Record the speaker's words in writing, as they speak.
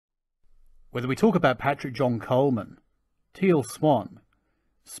Whether we talk about Patrick John Coleman, Teal Swan,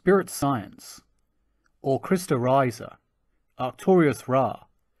 Spirit Science, or Krista Reiser, Arcturus Ra,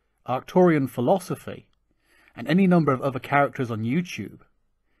 Arcturian Philosophy, and any number of other characters on YouTube,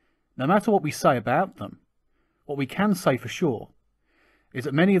 no matter what we say about them, what we can say for sure is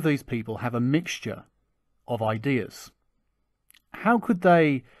that many of these people have a mixture of ideas. How could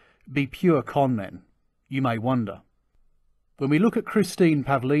they be pure con men, you may wonder? When we look at Christine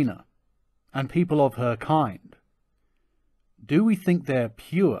Pavlina and people of her kind, do we think they're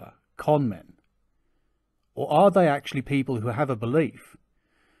pure con men? Or are they actually people who have a belief,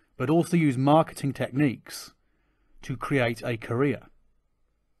 but also use marketing techniques to create a career?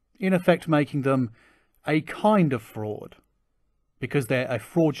 In effect, making them a kind of fraud, because they're a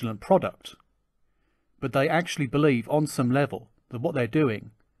fraudulent product. But they actually believe on some level that what they're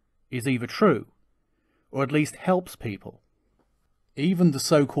doing is either true, or at least helps people. Even the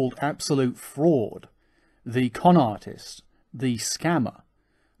so-called absolute fraud, the con artist, the scammer,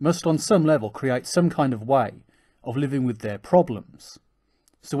 must on some level create some kind of way of living with their problems.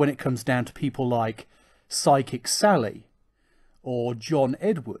 So when it comes down to people like Psychic Sally, or John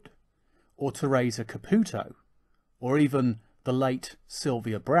Edward, or Teresa Caputo, or even the late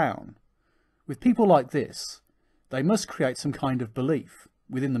Sylvia Brown, with people like this, they must create some kind of belief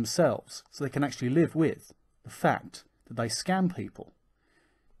within themselves so they can actually live with the fact that they scam people.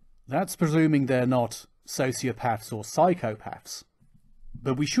 That's presuming they're not sociopaths or psychopaths.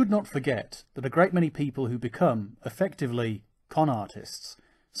 But we should not forget that a great many people who become effectively con artists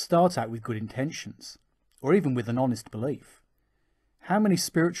start out with good intentions, or even with an honest belief. How many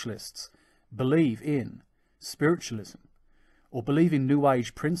spiritualists believe in spiritualism, or believe in New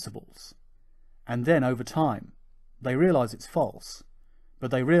Age principles, and then over time they realise it's false,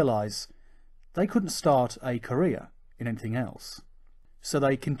 but they realise they couldn't start a career in anything else. So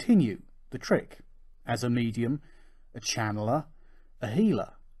they continue the trick as a medium, a channeler, a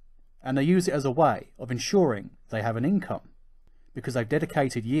healer, and they use it as a way of ensuring they have an income, because they've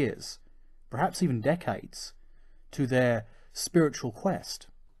dedicated years, perhaps even decades, to their spiritual quest.